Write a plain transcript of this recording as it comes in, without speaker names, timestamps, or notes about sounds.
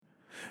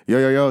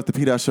Yo, it's the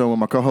P. Dot Show with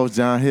my co-host,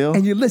 John Hill.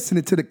 And you're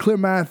listening to the Clear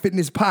Mind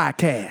Fitness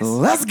Podcast.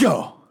 Let's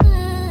go.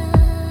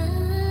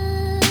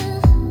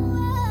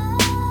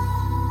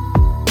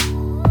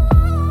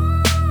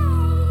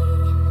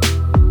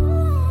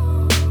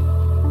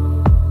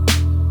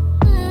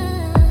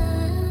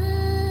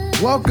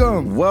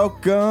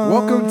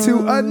 Welcome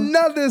to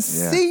another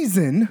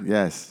season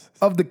Yes.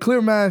 of the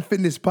Clear Mind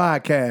Fitness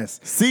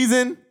Podcast.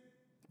 Season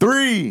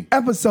 3.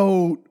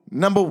 Episode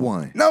Number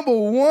 1.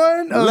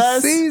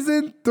 of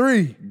season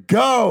 3.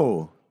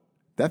 Go.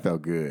 That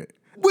felt good.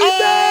 We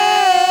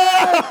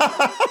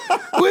back!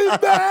 We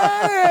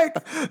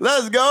back!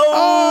 Let's go.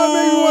 Oh, I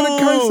maybe want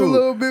to curse a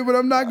little bit, but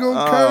I'm not going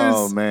to curse.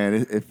 Oh, man.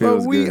 It But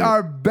feels we good.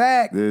 are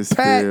back.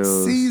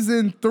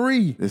 Season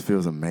 3. This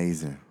feels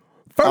amazing.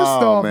 First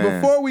off,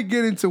 man. before we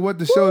get into what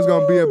the show is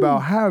going to be about,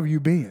 how have you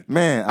been?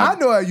 Man. I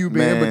know how you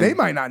been, but man. they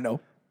might not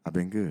know. I've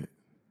been good.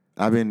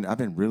 I've been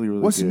really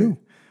What's good.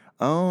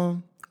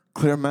 new?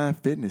 Clear Mind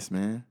Fitness,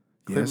 man.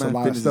 Yeah, there's a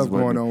lot of stuff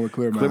going on with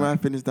Clear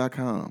Mind.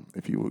 ClearMindFitness.com.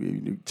 If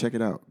you check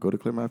it out, go to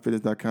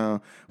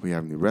ClearMindFitness.com. We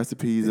have new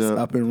recipes It's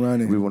up and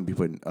running. We want to be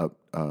putting up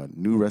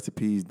new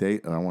recipes. I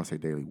want to say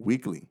daily,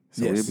 weekly.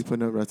 So Yes. we'll be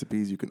putting up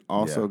recipes. You can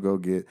also go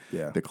get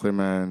the Clear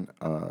Mind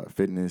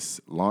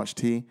Fitness launch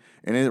tea,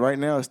 and right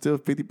now it's still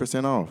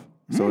 50% off.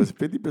 So it's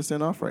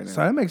 50% off right now.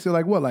 So that makes it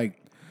like what, like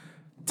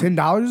 $10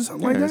 or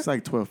something like that? It's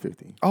like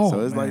 $12.50. Oh,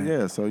 so it's man.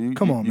 like So you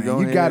Come on, you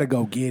man. You got to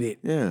go get it.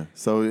 Yeah.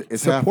 So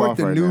it's half Support off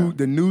the right new now.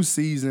 the new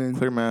season.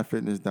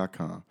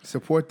 ClearMindFitness.com.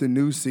 Support the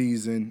new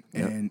season,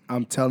 and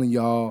I'm telling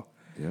y'all,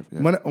 Yep.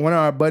 one of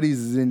our buddies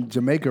is in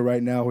Jamaica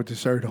right now with the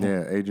shirt on.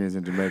 Yeah, Adrian's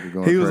in Jamaica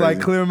going He was crazy.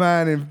 like, Clear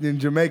Mind in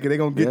Jamaica, they're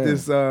going to get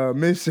this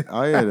mission.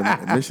 Oh, yeah,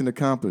 the mission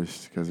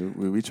accomplished because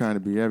we trying to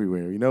be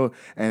everywhere, you know?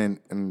 And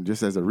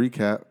just as a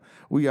recap,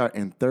 we are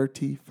in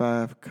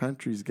 35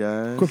 countries,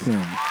 guys. Quit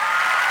playing.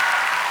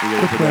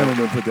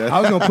 Put that.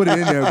 I was going to put it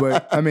in there,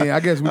 but I mean,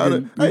 I guess we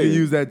can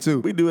use that too.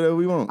 We do whatever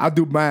we want. I'll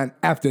do mine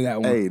after that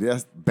one. Hey,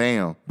 that's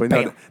bam. But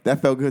Bam. no, that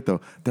felt good,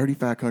 though.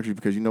 35 countries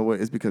because you know what?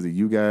 It's because of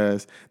you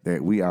guys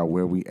that we are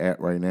where we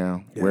at right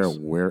now. Yes. Where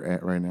we're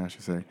at right now, I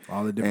should say.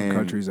 All the different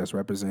countries that's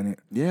represented.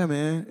 Yeah,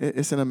 man.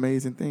 It's an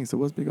amazing thing. So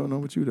what's been going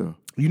on with you, though?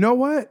 You know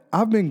what?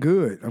 I've been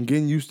good. I'm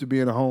getting used to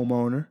being a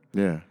homeowner.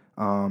 Yeah.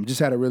 Just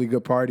had a really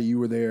good party. You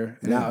were there.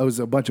 And it was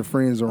a bunch of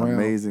friends around.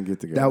 Amazing get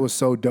together. That was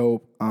so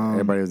dope.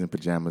 Everybody was in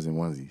pajamas and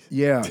onesies.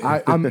 Yeah,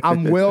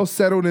 I'm well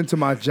settled into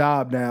my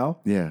job now.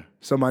 Yeah.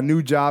 So my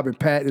new job, and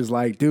Pat is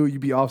like, dude, you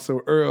be off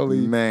so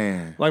early.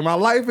 Man. Like my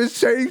life has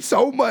changed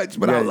so much,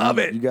 but I love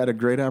it. You got a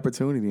great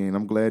opportunity, and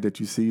I'm glad that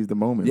you seized the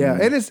moment. Yeah,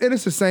 man. and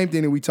it's the same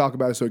thing that we talk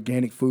about. It's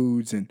organic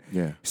foods, and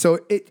so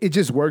it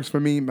just works for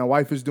me. My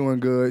wife is doing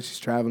good. She's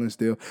traveling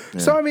still. Yeah.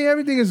 So I mean,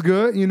 everything is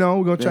good. You know,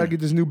 we're gonna try to get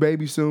this new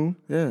baby soon.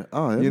 Yeah.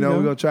 Oh, we're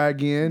gonna try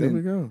again. There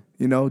we go.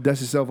 You know, dust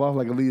yourself off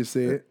like Aaliyah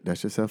said.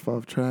 Dust yourself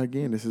off. Try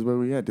again. This is where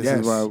we at. This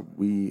is why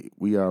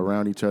we are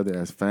around each other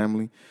as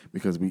family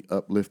because we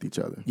uplift each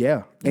other.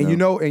 Yeah, you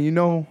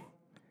know,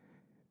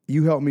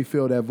 you helped me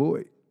fill that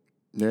void.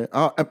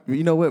 Yeah.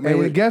 You know what, man?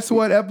 And guess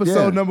what?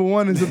 Episode number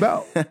 1 is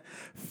about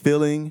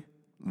filling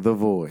the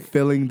void.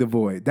 Filling the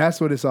void. That's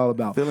what it's all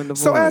about. Filling the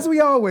void. So as we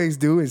always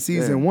do in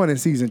season 1 and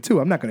season 2,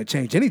 I'm not going to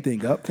change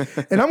anything up,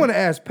 and I'm going to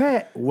ask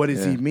Pat, what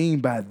does he mean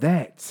by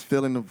that?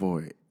 Filling the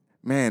void.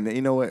 Man,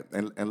 you know what?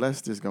 And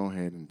let's just go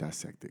ahead and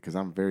dissect it because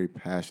I'm very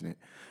passionate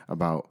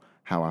about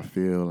how I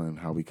feel and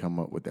how we come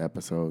up with the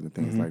episodes and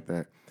things like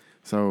that.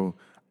 So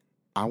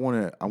I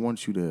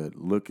want you to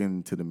look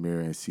into the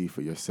mirror and see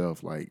for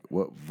yourself, like,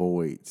 what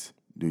voids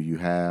do you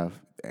have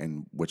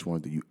and which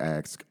ones do you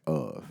ask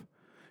of?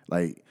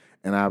 Like,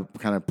 and I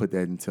kind of put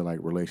that into like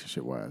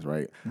relationship wise,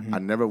 right? I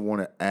never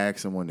want to ask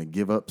someone to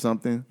give up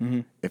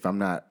something if I'm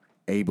not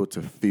able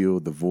to fill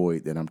the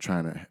void that I'm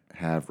trying to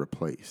have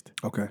replaced.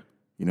 Okay.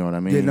 You know what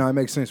I mean? Yeah, no, it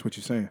makes sense what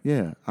you're saying.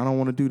 Yeah, I don't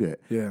want to do that.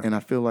 Yeah. And I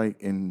feel like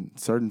in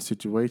certain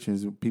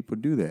situations, people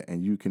do that,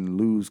 and you can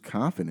lose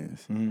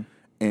confidence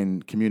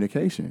in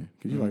communication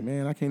because you're like,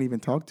 man, I can't even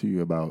talk to you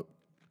about,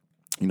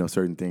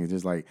 certain things.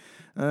 Just like,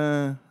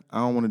 I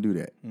don't want to do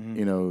that.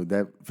 You know,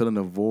 that filling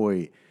the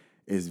void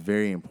is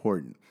very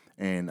important.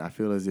 And I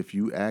feel as if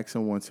you ask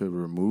someone to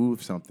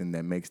remove something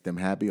that makes them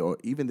happy, or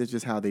even that's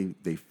just how they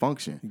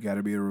function. You got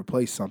to be able to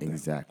replace something.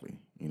 Exactly.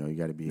 You know, you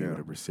got to be able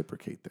to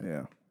reciprocate that.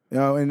 Yeah. You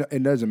know, and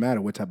it doesn't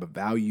matter what type of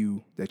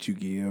value that you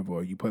give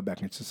or you put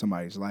back into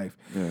somebody's life.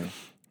 Yeah.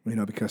 You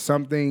know, because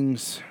some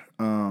things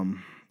are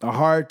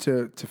hard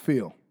to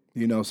feel.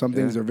 You know, some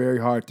things are very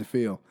hard to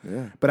feel.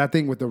 Yeah. But I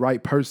think with the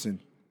right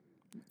person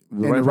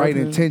and the right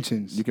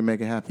intentions, you can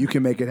make it happen. You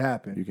can make it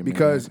happen. You can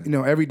because, make it happen. you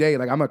know, every day,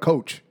 like I'm a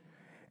coach,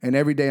 and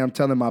every day I'm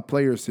telling my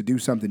players to do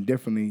something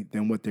differently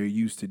than what they're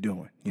used to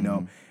doing, you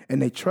know,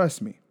 and they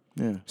trust me.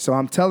 Yeah. So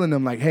I'm telling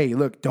them like, hey,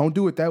 look, don't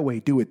do it that way.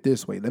 Do it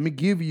this way. Let me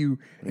give you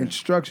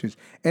instructions.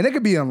 And it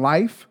could be in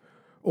life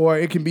or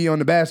it can be on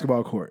the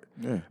basketball court.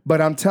 Yeah.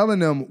 But I'm telling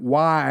them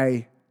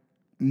why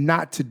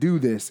not to do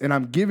this. And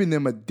I'm giving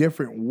them a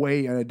different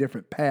way and a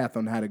different path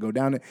on how to go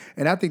down it.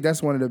 And I think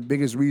that's one of the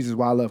biggest reasons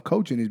why I love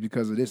coaching is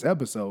because of this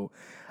episode.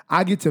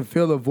 I get to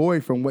fill a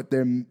void from what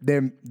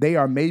they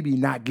are maybe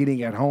not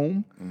getting at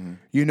home,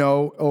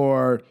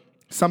 or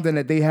something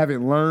that they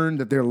haven't learned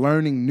that they're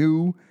learning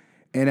new.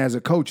 And as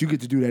a coach, you get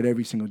to do that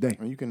every single day.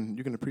 And you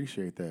can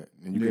appreciate that,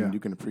 and you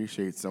can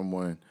appreciate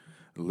someone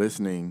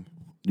listening.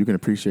 You can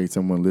appreciate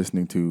someone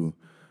listening to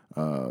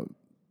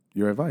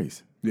your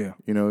advice. Yeah,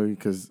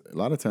 because a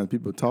lot of times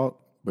people talk,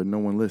 but no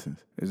one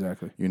listens.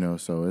 Exactly.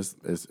 So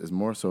it's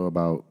more so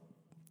about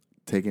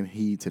taking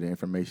heed to the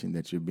information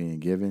that you're being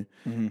given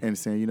and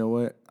saying, you know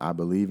what, I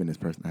believe in this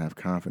person. I have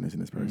confidence in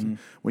this person.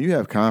 When you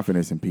have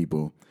confidence in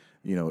people,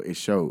 it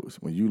shows.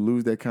 When you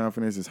lose that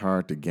confidence, it's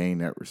hard to gain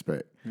that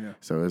respect. Yeah.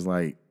 So it's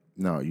like,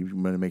 no, you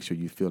want to make sure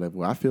you feel that.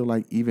 Well, I feel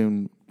like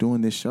even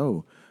doing this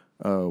show,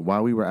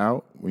 while we were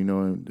out,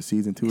 in the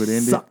season 2, it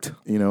ended. Sucked.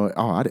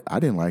 I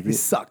didn't like it. It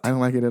sucked. I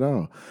didn't like it at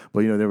all.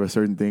 But, there were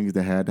certain things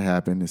that had to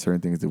happen and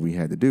certain things that we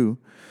had to do.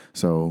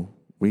 So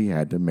we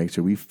had to make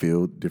sure we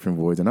filled different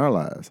voids in our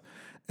lives.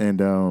 And,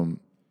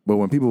 but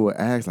when people would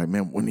ask, like,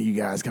 man, when are you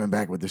guys coming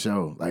back with the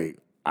show? Like,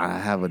 I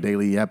have a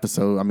weekly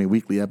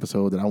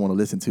episode that I want to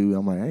listen to.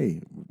 I'm like,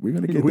 hey, we're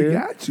going to get there. We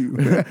got you.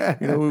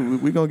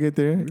 We're going to get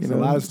there. There's a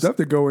lot of stuff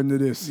that go into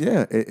this.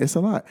 Yeah, it's a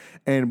lot.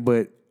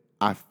 But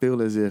I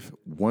feel as if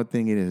one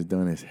thing it has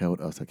done is held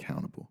us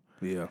accountable.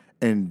 Yeah.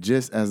 And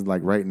just as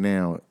like right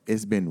now,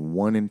 it's been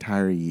one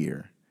entire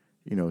year,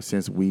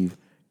 since we've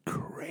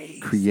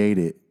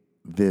created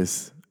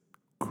this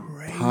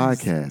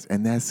podcast.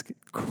 And that's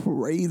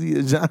crazy,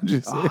 as John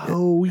just said. A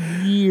whole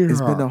year.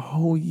 It's been a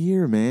whole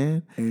year,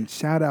 man. And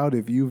shout out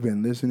if you've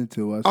been listening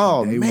to us.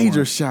 Oh,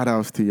 major shout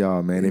outs to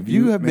y'all, man. If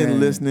you have been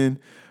listening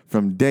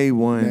from day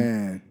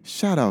one,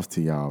 shout outs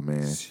to y'all,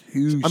 man.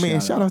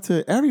 Huge. Shout out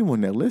to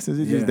everyone that listens.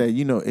 It's just that,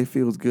 it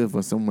feels good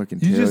when someone can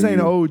tell you. You just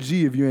ain't an OG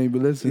if you ain't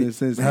been listening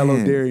since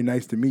Hello Derry,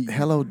 nice to meet you.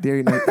 Hello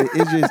Derry, nice.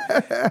 It's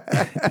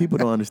just, people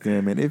don't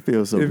understand, man. It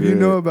feels so good. If you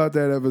know about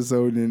that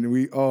episode, then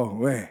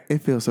it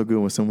feels so good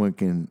when someone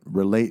can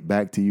relate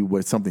back to you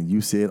what something you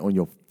said on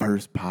your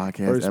first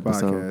podcast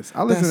episode.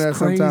 I listen to that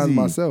sometimes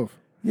myself.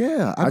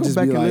 Yeah, I go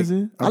back and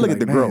listen. I look at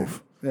the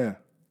growth. Yeah.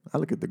 I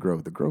look at the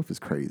growth. The growth is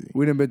crazy.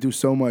 We done been through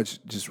so much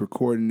just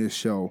recording this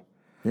show.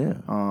 Yeah.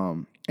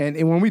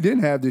 And when we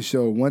didn't have this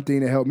show, one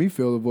thing that helped me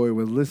fill the void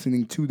was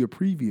listening to the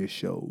previous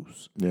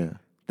shows. Yeah.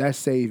 That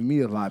saved me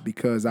a lot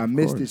because I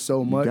missed it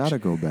so much. You gotta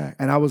go back.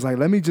 And I was like,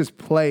 let me just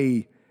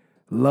play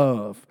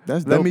love.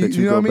 That's dope that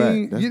you go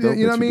back. You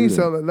know what I mean?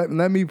 So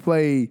let me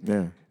play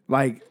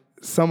like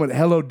some of the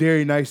Hello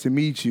Derry, nice to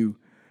meet you.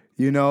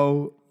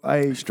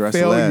 Like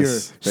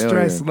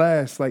stress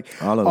less. Like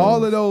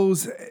all of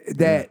those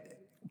that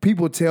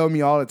people tell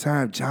me all the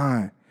time,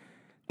 John,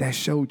 that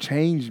show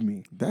changed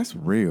me. That's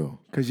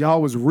real. Because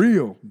y'all was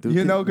real.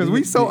 Because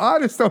we so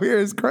honest out here.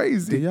 It's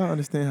crazy. Do y'all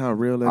understand how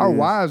real that is? Our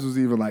wives was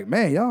even like,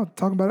 man, y'all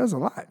talking about us a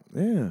lot.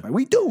 Yeah. Like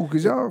we do,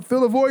 because y'all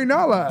fill a void in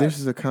our lives. This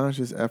is a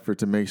conscious effort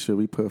to make sure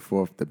we put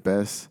forth the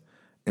best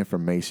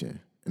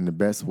information and the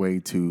best way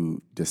to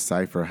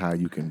decipher how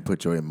you can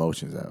put your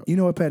emotions out. You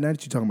know what, Pat, now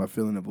that you're talking about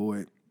filling a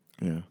void,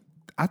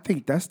 I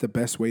think that's the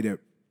best way that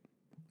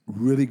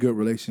really good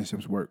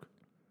relationships work.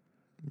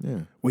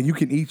 Yeah. When you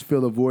can each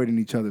fill a void in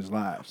each other's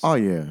lives. Oh,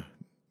 yeah.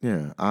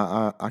 Yeah.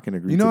 I can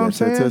agree to that. What I'm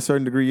saying? To a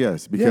certain degree,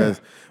 yes.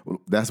 Because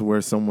that's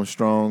where someone's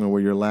strong and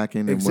where you're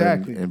lacking and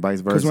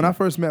vice versa. Because when I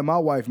first met my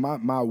wife,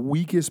 my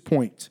weakest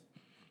point,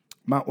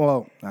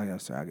 where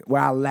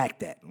I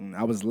lacked at,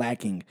 I was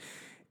lacking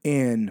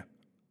in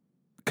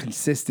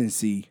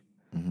consistency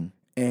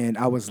and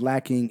I was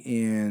lacking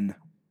in,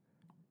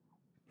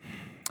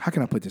 how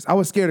can I put this? I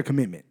was scared of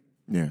commitment.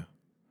 Yeah.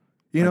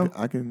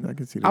 I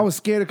can see that. I was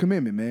scared of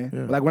commitment, man.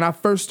 Yeah. Like when I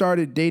first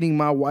started dating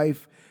my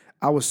wife,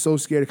 I was so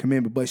scared of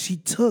commitment. But she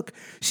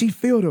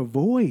filled a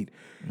void.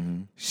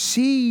 Mm-hmm.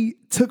 She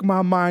took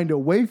my mind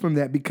away from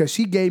that because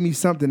she gave me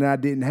something that I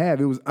didn't have.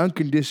 It was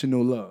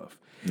unconditional love.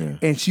 Yeah.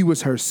 And she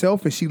was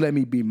herself and she let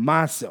me be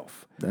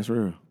myself. That's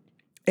real.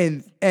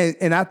 And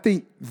I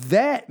think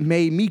that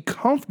made me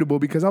comfortable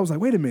because I was like,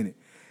 wait a minute.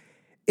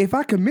 If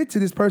I commit to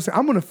this person,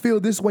 I'm going to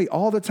feel this way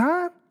all the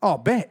time? I'll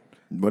bet.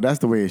 But that's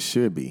the way it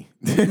should be.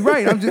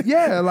 Right. I'm just,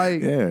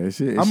 it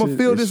should, I'm going to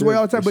feel this way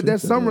all the time. But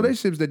there's some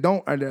relationships that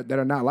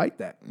are not like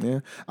that.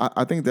 Yeah.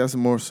 I think that's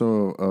more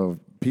so of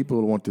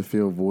people want to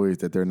fill voids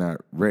that they're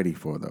not ready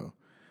for, though.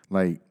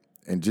 Like,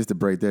 and just to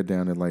break that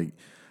down,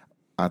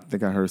 I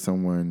think I heard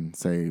someone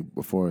say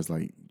before, it's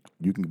like,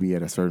 you can be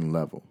at a certain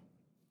level.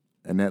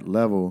 And that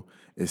level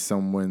is a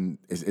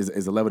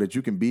level that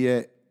you can be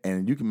at,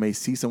 and you may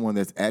see someone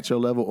that's at your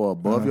level or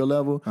above your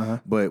level.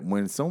 But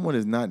when someone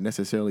is not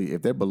necessarily,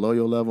 if they're below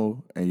your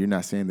level, and you're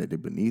not saying that they're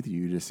beneath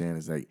you, you're just saying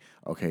it's like,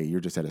 okay, you're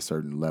just at a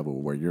certain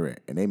level where you're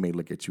at, and they may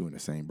look at you in the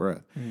same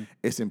breath.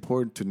 It's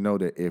important to know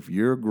that if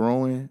you're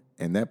growing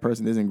and that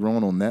person isn't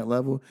growing on that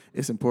level,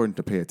 it's important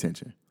to pay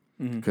attention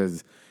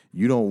because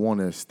you don't want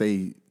to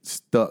stay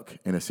stuck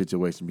in a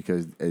situation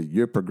because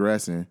you're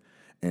progressing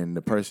and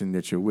the person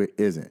that you're with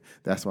isn't.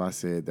 That's why I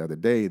said the other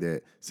day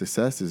that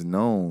success is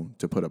known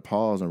to put a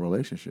pause on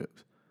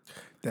relationships.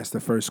 That's the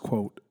first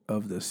quote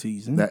of the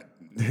season.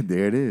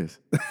 There it is.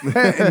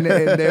 and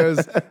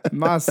there's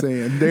my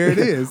saying, there it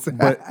is.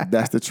 But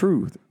that's the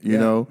truth, you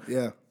know?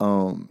 Yeah.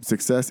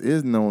 Success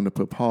is known to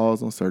put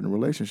pause on certain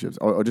relationships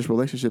or just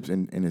relationships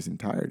in its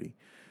entirety,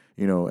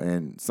 you know?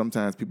 And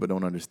sometimes people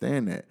don't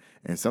understand that.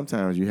 And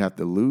sometimes you have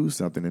to lose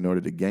something in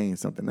order to gain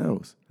something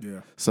else.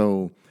 Yeah.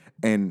 So,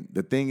 and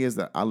the thing is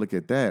that I look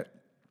at that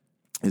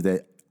is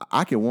that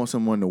I can want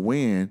someone to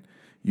win.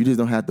 You just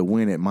don't have to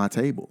win at my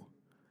table.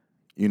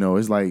 You know,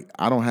 it's like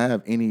I don't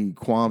have any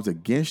qualms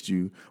against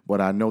you, but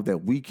I know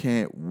that we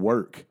can't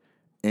work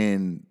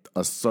in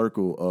a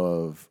circle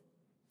of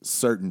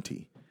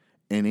certainty.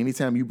 And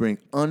anytime you bring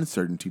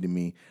uncertainty to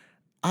me,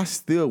 I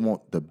still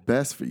want the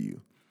best for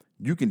you.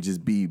 You can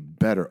just be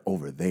better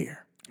over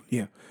there.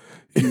 Yeah.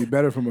 You be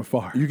better from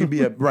afar. You can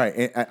be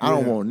right. And I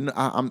don't want.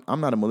 I'm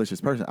not a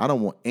malicious person. I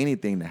don't want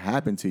anything to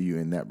happen to you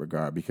in that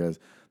regard because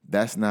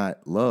that's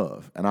not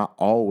love. And I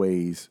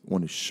always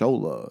want to show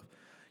love.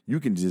 I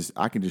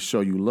can just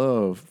show you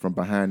love from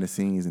behind the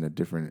scenes in a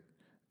different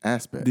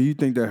aspect. Do you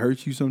think that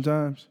hurts you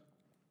sometimes?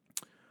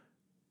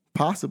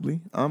 Possibly.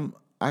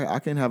 I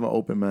can have an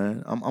open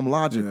mind. I'm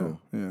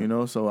logical, you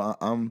know. So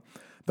I'm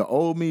the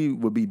old me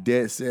would be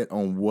dead set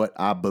on what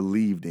I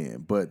believed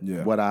in, but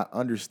what I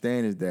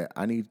understand is that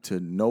I need to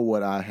know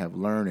what I have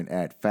learned and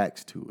add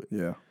facts to it.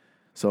 Yeah.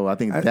 So I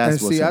think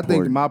that's what's important. I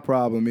think my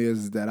problem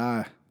is that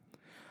I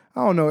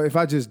don't know if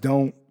I just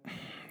don't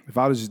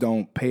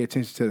pay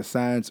attention to the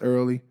signs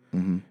early.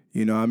 Mm-hmm.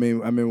 You know, I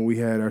remember we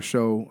had our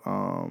show.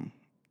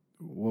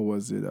 What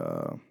was it?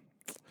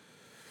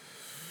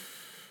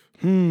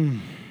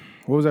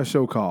 What was that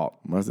show called?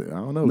 I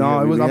don't know. No,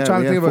 I'm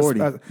trying to think of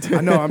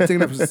I know I'm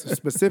thinking of a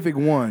specific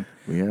one.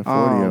 We had 40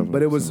 of them.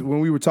 But it was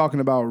when we were talking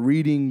about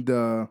reading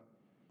the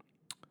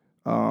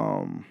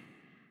like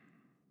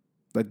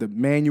the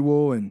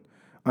manual and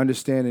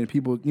understanding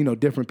people, you know,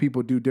 different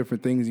people do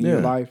different things in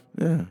your life.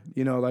 Yeah.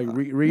 You know, like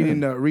reading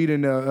the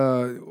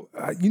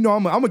you know,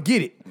 I'm gonna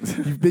get it.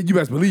 You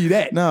best believe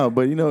that. No,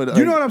 but you know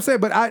what I'm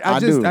saying. But I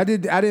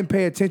didn't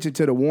pay attention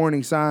to the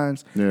warning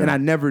signs, and I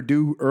never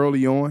do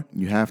early on.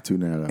 You have to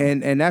now, though.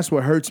 And that's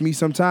what hurts me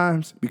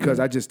sometimes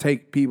because I just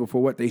take people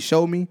for what they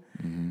show me,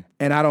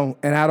 and I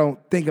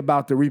don't think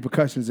about the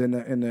repercussions in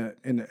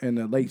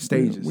the late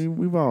stages.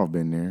 We've all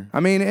been there.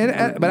 I mean,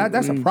 but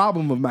that's a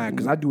problem of mine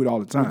because I do it all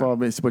the time. We've all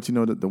been, but you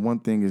know the one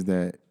thing is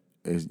that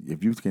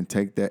if you can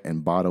take that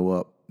and bottle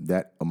up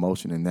that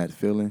emotion and that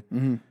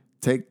feeling,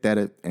 take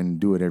that and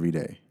do it every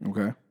day.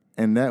 Okay.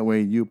 And that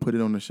way you put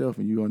it on the shelf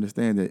and you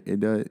understand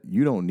that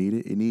you don't need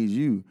it. It needs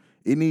you.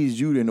 It needs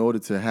you in order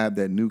to have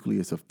that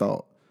nucleus of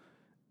thought.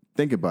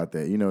 Think about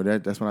that. You know,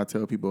 that's when I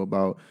tell people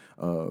about,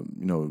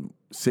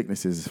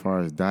 sicknesses as far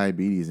as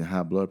diabetes and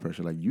high blood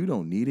pressure. Like, you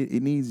don't need it.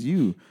 It needs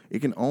you. It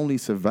can only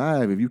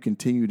survive if you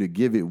continue to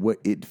give it what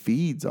it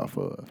feeds off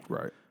of.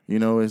 Right. You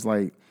know, it's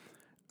like,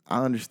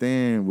 I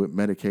understand with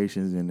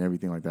medications and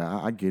everything like that.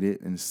 I get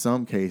it. In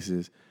some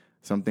cases,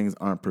 some things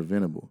aren't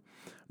preventable.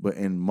 But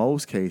in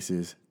most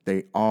cases,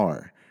 they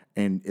are.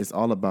 And it's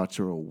all about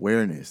your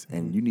awareness.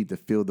 And you need to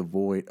fill the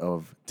void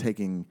of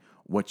taking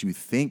what you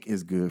think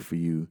is good for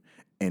you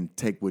and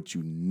take what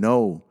you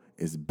know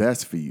is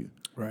best for you.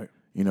 Right.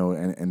 You know,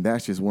 and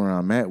that's just where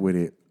I'm at with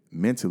it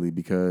mentally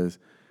because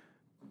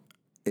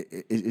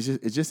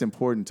it's just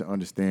important to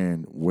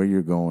understand where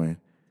you're going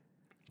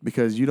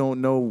because you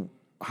don't know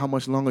how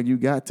much longer you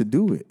got to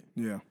do it.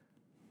 Yeah.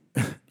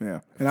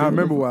 Yeah. And I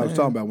remember what I was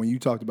talking about when you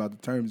talked about the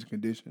terms and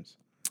conditions.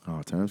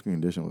 Oh, terms and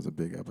conditions was a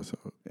big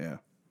episode. Yeah.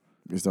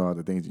 It's all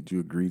the things that you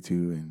agree to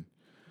and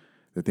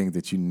the things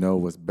that you know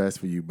was best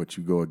for you, but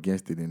you go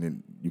against it and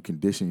then you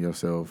condition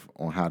yourself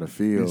on how to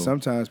feel. And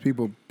sometimes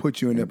people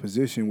put you in that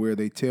position where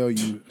they tell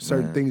you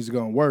certain things are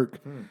going to work,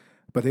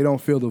 but they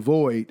don't fill the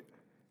void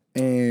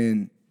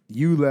and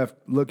you left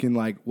looking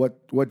like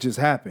what just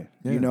happened.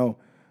 Yeah. You know,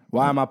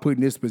 why am I put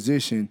in this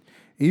position?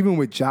 Even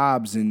with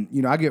jobs and,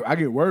 you know, I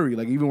get worried.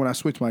 Like even when I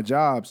switched my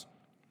jobs,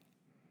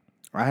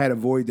 I had a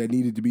void that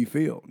needed to be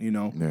filled, you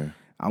know. Yeah.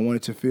 I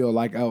wanted to feel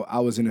like I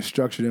was in a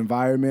structured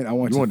environment. I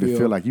wanted to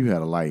feel like you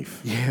had a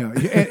life. Yeah.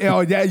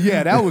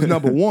 That was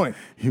number one.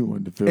 You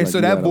wanted to feel and like so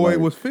you that had void a life.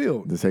 was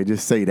filled.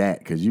 Just say that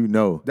because you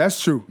know.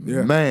 That's true.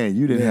 Yeah. Man,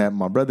 you didn't have,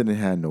 my brother didn't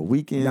have no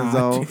weekends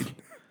off.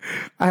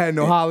 I had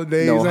no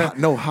holidays.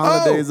 No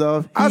holidays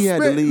off. He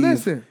had to leave.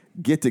 Listen.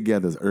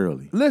 Get-togethers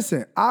early.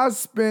 Listen, I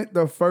spent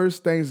the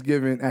first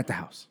Thanksgiving at the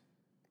house.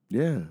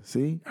 Yeah,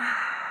 see?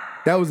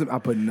 That was, I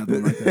put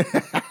another one right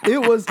there.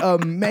 It was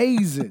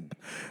amazing.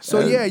 So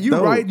you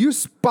dope. right, you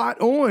spot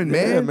on,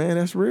 man. Yeah, man,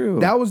 that's real.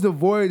 That was the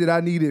void that I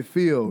needed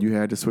filled. You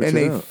had to switch and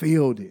it up. And they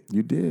filled it.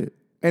 You did.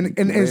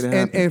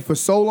 And for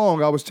so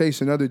long, I was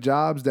chasing other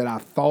jobs that I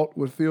thought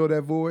would fill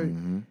that void.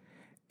 Mm-hmm.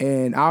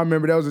 And I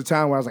remember there was a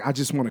time where I was like, I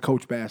just want to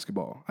coach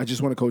basketball.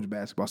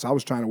 So I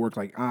was trying to work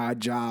like odd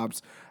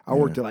jobs. I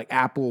worked at like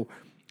Apple.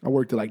 I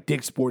worked at like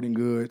Dick's Sporting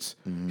Goods.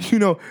 Mm-hmm. You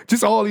know,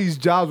 just all these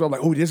jobs where I'm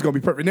like, oh, this is going to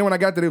be perfect. And then when I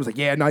got there, it was like,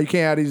 yeah, no, you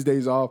can't have these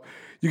days off.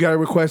 You got to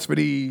request for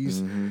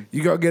these. Mm-hmm.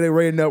 You got to get a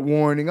rating up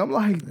warning. I'm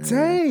like,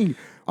 dang.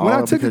 When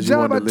I took the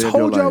job, I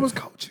told you I was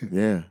coaching.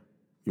 Yeah.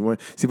 You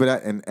want see,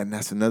 but and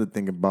that's another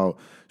thing about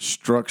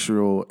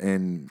structural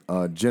and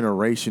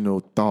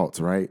generational thoughts,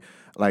 right?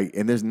 Like,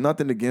 and there's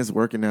nothing against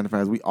working 9 to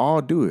 5. We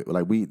all do it.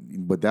 Like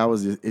but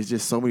it's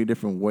just so many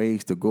different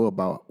ways to go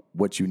about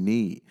what you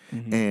need.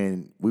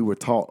 And we were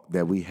taught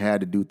that we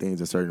had to do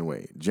things a certain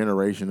way.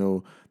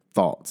 Generational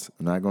thoughts.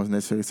 I'm not going to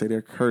necessarily say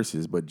they're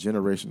curses, but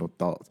generational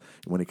thoughts.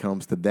 When it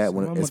comes to that,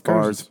 as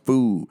far as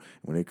food,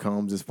 when it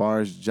comes as far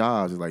as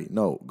jobs, it's like,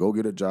 no, go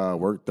get a job,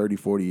 work 30,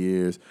 40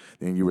 years,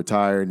 then you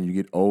retire and you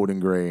get old and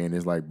gray, and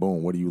it's like,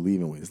 boom, what are you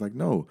leaving with? It's like,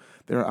 no,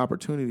 there are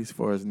opportunities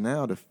for us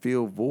now to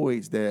fill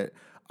voids that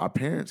our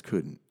parents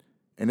couldn't.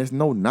 And there's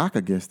no knock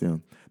against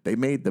them. They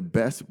made the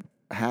best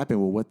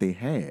happen with what they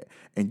had.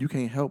 And you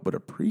can't help but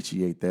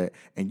appreciate that.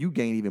 And you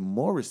gain even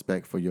more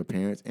respect for your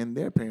parents and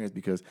their parents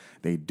because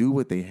they do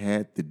what they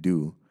had to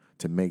do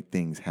to make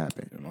things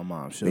happen. Yeah, my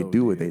mom They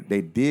did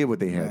what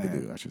they had to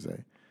do, I should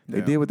say.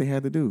 They did what they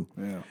had to do.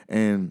 Yeah.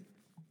 And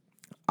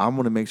I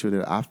want to make sure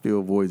that I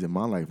fill voids in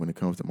my life when it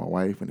comes to my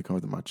wife, when it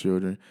comes to my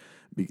children.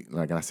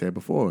 Like I said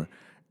before,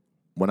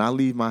 when I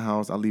leave my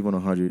house, I leave on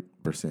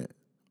 100%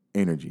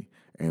 energy.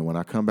 And when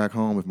I come back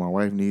home, if my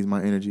wife needs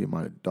my energy, if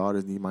my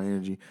daughters need my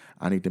energy,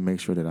 I need to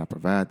make sure that I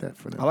provide that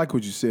for them. I like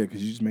what you said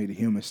because you just made a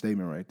human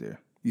statement right there.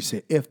 You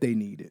said if they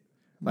need it.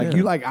 Like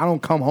you I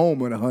don't come home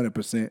with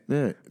 100%.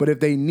 Yeah. But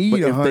if they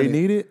need 100, if they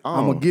need it,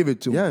 I'm going to give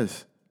it to them.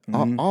 Yes.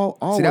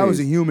 Always. See, that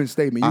was a human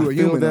statement. You were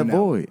human on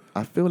that.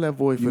 I feel that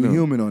void for you them.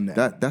 You're human on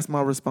that. That's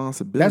my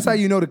responsibility. That's how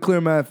you know the Clear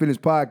Mind Fitness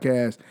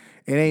podcast.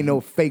 It ain't no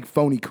fake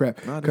phony crap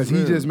because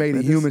he just made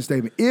a human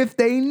statement. If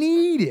they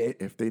need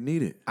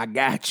it, I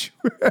got you.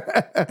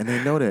 And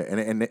they know that,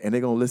 and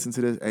they're gonna listen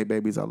to this. Hey,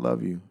 babies, I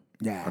love you.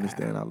 Yeah,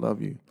 understand. I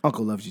love you.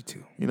 Uncle loves you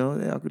too. You know,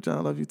 yeah, Uncle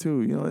John loves you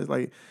too. You know, it's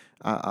like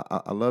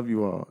I love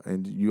you all,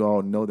 and you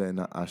all know that,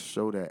 and I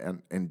show that,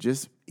 and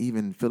just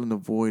even filling the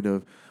void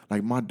of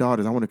like my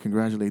daughters. I want to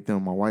congratulate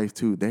them, my wife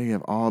too. They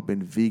have all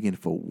been vegan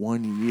for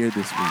 1 year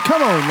this week.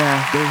 Come on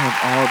now, they have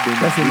all been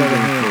vegan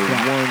for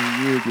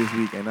 1 year this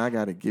week, and I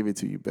got to give it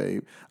to you,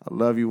 babe. I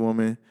love you,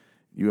 woman.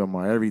 You are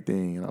my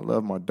everything, and I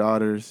love my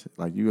daughters.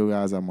 Like, you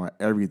guys are my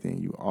everything.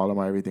 You all are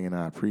my everything, and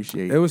I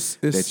appreciate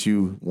that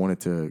you wanted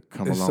to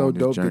come along so with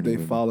this journey. It's so dope that they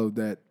followed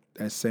that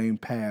same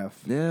path.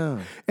 Yeah.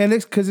 And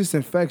it's because it's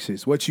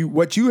infectious. What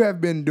you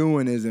have been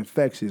doing is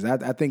infectious.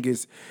 I think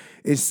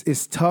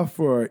it's tough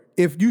for,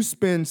 if you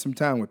spend some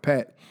time with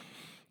Pat,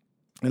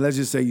 and let's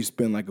just say you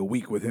spend like a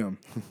week with him,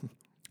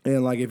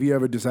 and like if he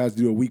ever decides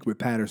to do a week with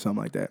Pat or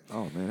something like that.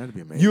 Oh, man, that'd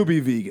be amazing. You'll be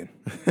vegan.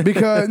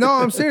 Because, no,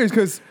 I'm serious,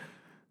 because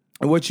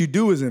what you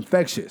do is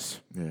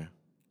infectious. Yeah.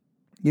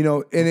 You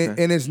know,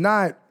 and it's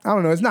not, I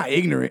don't know, it's not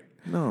ignorant.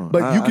 No,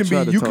 but you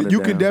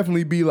can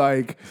definitely be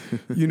like,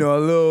 you know,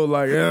 a little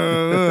like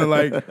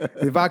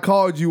if I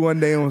called you one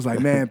day and was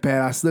like, man,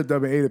 Pat, I slipped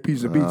up and ate a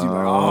piece of pizza. You're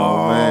like,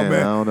 oh man,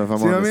 I don't know if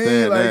I'm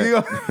understand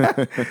that.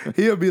 Like,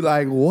 he'll be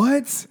like,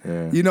 what?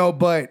 Yeah. You know,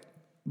 but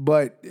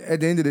at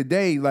the end of the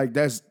day, like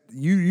that's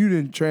you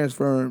didn't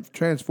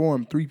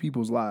transform 3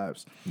 people's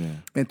lives,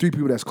 and 3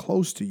 people that's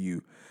close to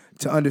you,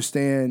 to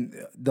understand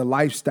the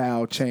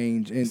lifestyle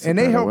change, and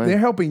they're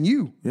helping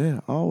you. Yeah,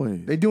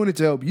 always. They're doing it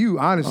to help you.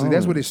 Honestly,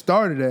 That's what it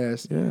started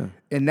as. Yeah,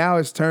 and now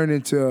it's turned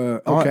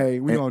into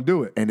we're gonna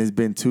do it. And it's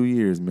been 2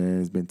 years, man.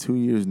 It's been 2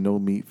 years no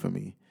meat for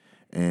me,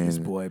 and this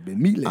boy been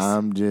meatless.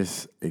 I'm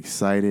just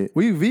excited.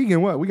 We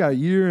vegan. What we got a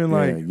year and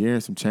a year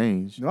and some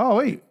change. Oh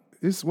wait.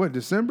 It's what,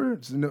 December?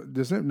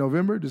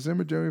 November,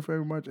 December, January,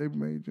 February, March, April,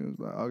 May, June,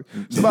 July, August.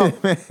 It's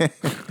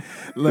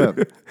about,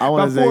 look, I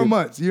want to say 4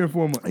 months, year and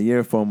 4 months. A year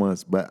and 4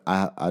 months, but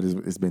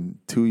it's been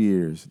 2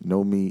 years,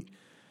 no meat,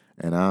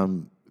 and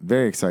I'm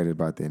very excited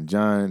about that. And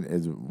John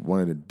is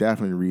one of the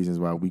definite reasons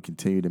why we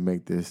continue to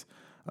make this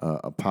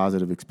a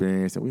positive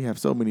experience. And we have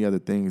so many other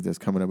things that's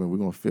coming up, and we're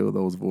going to fill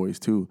those voids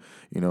too.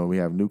 You know, we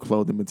have new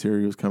clothing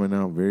materials coming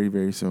out very,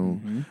 very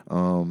soon.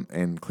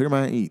 And Clear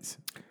Mind Eats.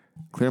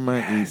 Clear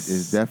Mind Eats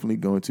is definitely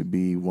going to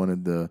be one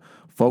of the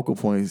focal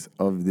points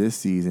of this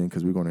season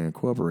because we're going to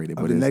incorporate it.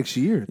 But next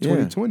year,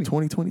 2020.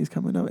 2020 is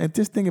coming up. And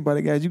just think about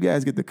it, guys. You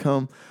guys get to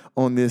come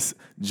on this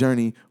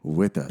journey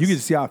with us. You get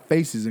to see our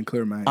faces in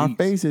Clear Mind Eats. Our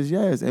faces,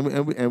 yes.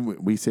 And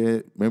we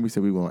said we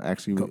were going to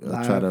actually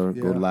try to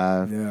go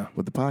live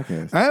with the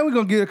podcast. And we're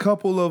going to get a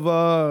couple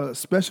of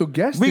special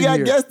guests We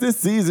got guests this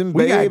season,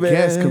 baby. We got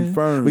guests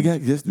confirmed. We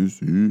got guests this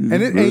season.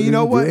 And you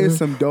know what? It's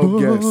some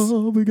dope guests.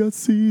 We got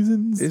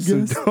seasons. It's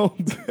some dope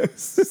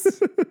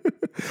guests.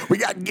 We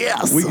got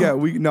guests.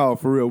 No,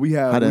 for real. We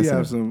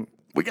have some.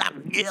 We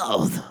got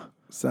guests.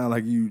 Sound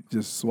like you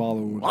just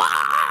swallowed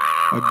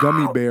a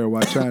gummy bear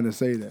while trying to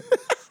say that.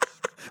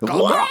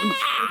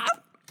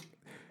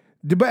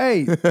 But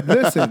hey,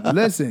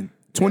 listen.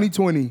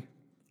 2020.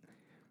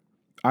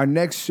 Our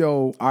next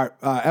show, our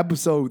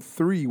episode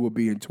 3 will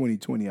be in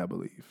 2020, I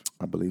believe.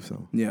 I believe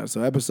so. Yeah,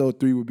 so episode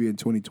 3 will be in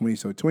 2020.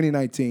 So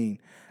 2019,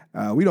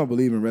 We don't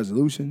believe in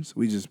resolutions.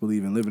 We just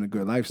believe in living a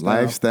good lifestyle.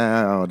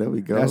 Lifestyle. There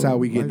we go. That's how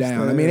we get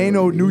down. I mean, ain't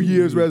no New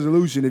Year's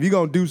resolution. If you're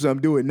going to do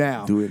something, do it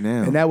now. Do it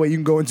now. And that way you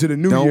can go into the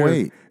new year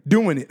wait.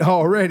 doing it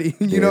already.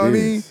 You know what I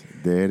mean?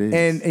 There it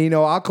is. And,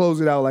 I'll close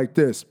it out like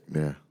this.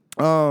 Yeah.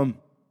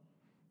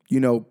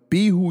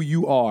 Be who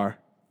you are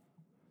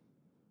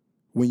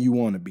when you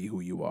want to be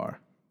who you are.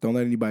 Don't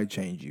let anybody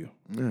change you.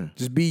 Yeah.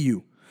 Just be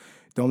you.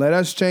 Don't let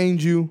us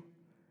change you.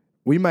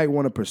 We might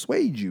want to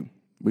persuade you.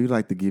 We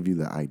like to give you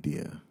the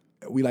idea.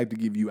 We like to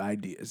give you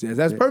ideas. Yes,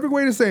 that's a perfect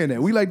way of saying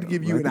that. We like to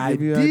give you an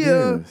idea,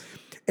 ideas.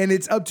 And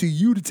it's up to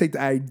you to take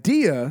the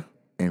idea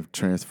and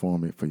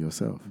transform it for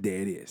yourself.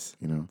 There it is.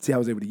 You know. See, I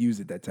was able to use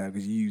it that time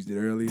because you used it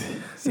earlier.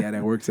 See how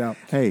that works out.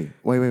 Hey,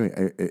 wait.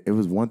 It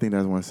was one thing that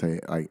I want to say.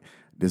 Like,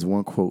 there's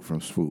one quote from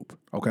Swoop.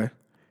 Okay.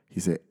 He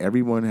said,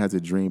 "Everyone has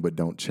a dream, but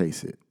don't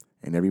chase it,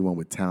 and everyone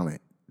with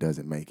talent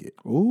doesn't make it."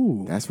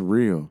 Ooh, that's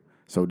real.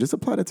 So just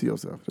apply that to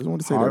yourself. Just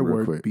want to say hard that real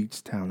work quick.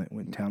 beats talent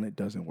when talent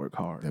doesn't work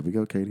hard. There we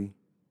go, Katie.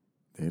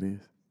 There it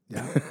is.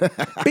 Yeah.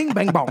 Bing,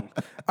 bang, bong.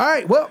 All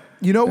right. Well,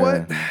 you know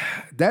what?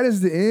 That is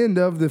the end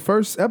of the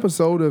first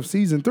episode of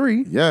season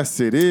 3. Yes,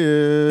 it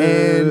is.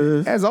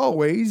 And as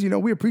always,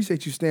 we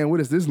appreciate you staying with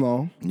us this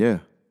long. Yeah.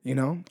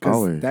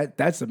 Because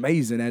that's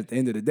amazing at the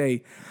end of the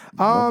day.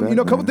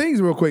 A couple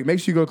things real quick. Make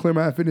sure you go to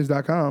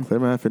clearmindfitness.com.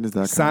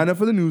 Clearmindfitness.com. Sign up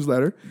for the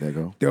newsletter. There you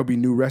go. There'll be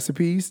new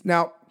recipes.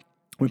 Now,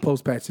 when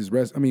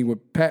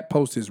Pat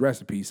posts his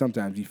recipe,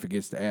 sometimes he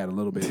forgets to add a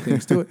little bit of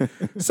things to it.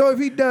 So if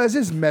he does,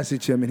 just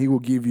message him and he will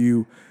give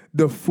you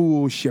the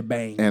full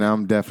shebang. And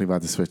I'm definitely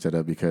about to switch that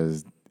up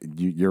because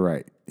you're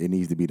right. It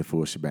needs to be the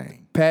full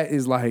shebang. Pat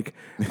is like,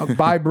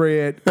 buy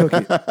bread, cook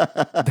it.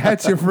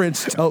 That's your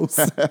French toast.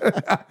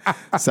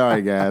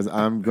 Sorry, guys.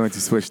 I'm going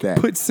to switch that.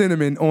 Put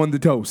cinnamon on the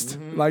toast.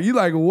 Like, you're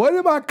like, what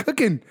am I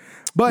cooking?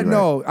 But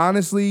no,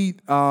 honestly,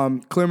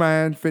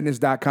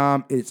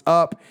 clearmindfitness.com, it's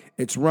up,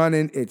 it's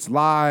running, it's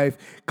live.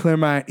 Clear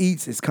Mind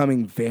Eats is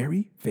coming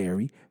very,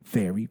 very,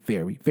 very,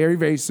 very, very,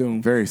 very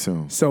soon. Very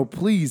soon. So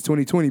please,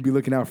 2020, be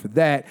looking out for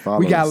that. Follow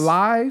we got us.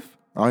 live.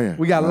 Oh, yeah.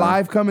 We got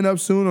live coming up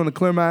soon on the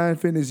Clear Mind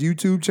Fitness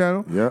YouTube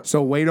channel. Yep.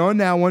 So wait on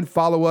that one.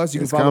 Follow us.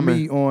 You It's can follow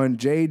coming. me on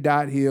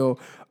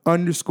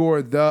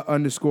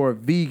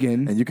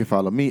j.hill_the_vegan. And you can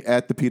follow me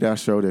at The P.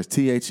 Show. There's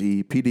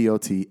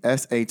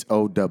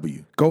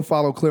THEPDOTSHOW. Go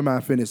follow Clear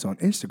Mind Fitness on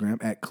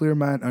Instagram at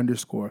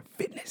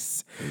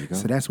clearmind_fitness.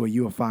 So that's where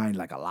you'll find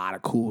like a lot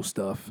of cool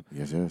stuff.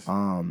 Yes, yes.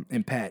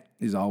 And Pat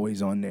is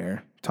always on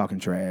there talking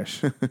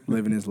trash,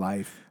 living his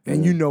life.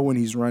 And you know when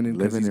he's running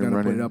because he's going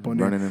to put it up on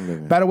there. Running and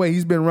living. By the way,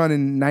 he's been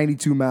running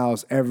 92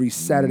 miles every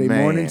Saturday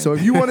Man. morning. So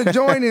if you want to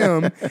join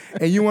him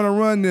and you want to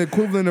run the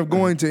equivalent of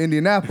going to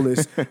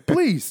Indianapolis,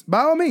 please, by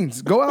all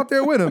means, go out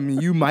there with him.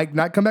 You might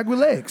not come back with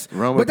legs.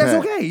 Run with but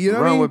that's Pat. okay. You know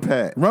what I Run mean? with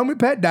Pat. Run with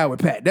Pat, die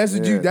with Pat. That's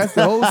what that's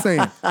the whole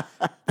saying.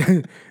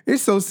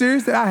 It's so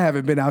serious that I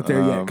haven't been out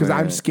there yet because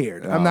I'm man.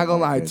 scared. I'm not going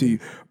to lie to you.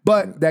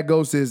 But that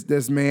goes to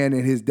this man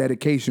and his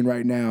dedication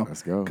right now.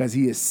 Let's go. Because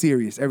he is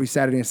serious. Every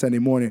Saturday and Sunday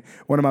morning,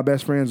 one of my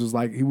best friends was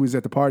like, he was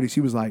at the party. She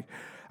was like,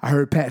 I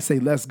heard Pat say,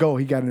 let's go.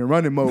 He got in the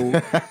running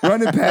mode,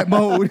 running Pat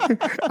mode.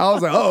 I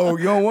was like, oh,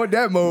 you don't want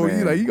that mode.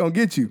 He's like, he going to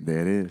get you. There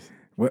it is.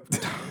 Well,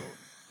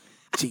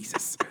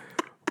 Jesus.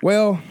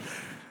 Well,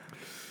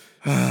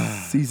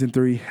 season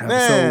 3,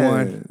 episode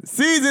 1.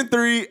 Season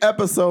 3,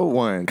 episode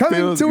 1. Coming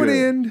Feels to an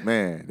good. end.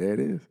 Man, there it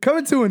is.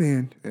 Coming to an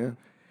end. Yeah.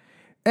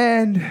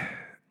 And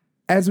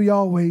as we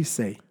always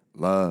say,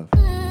 Love.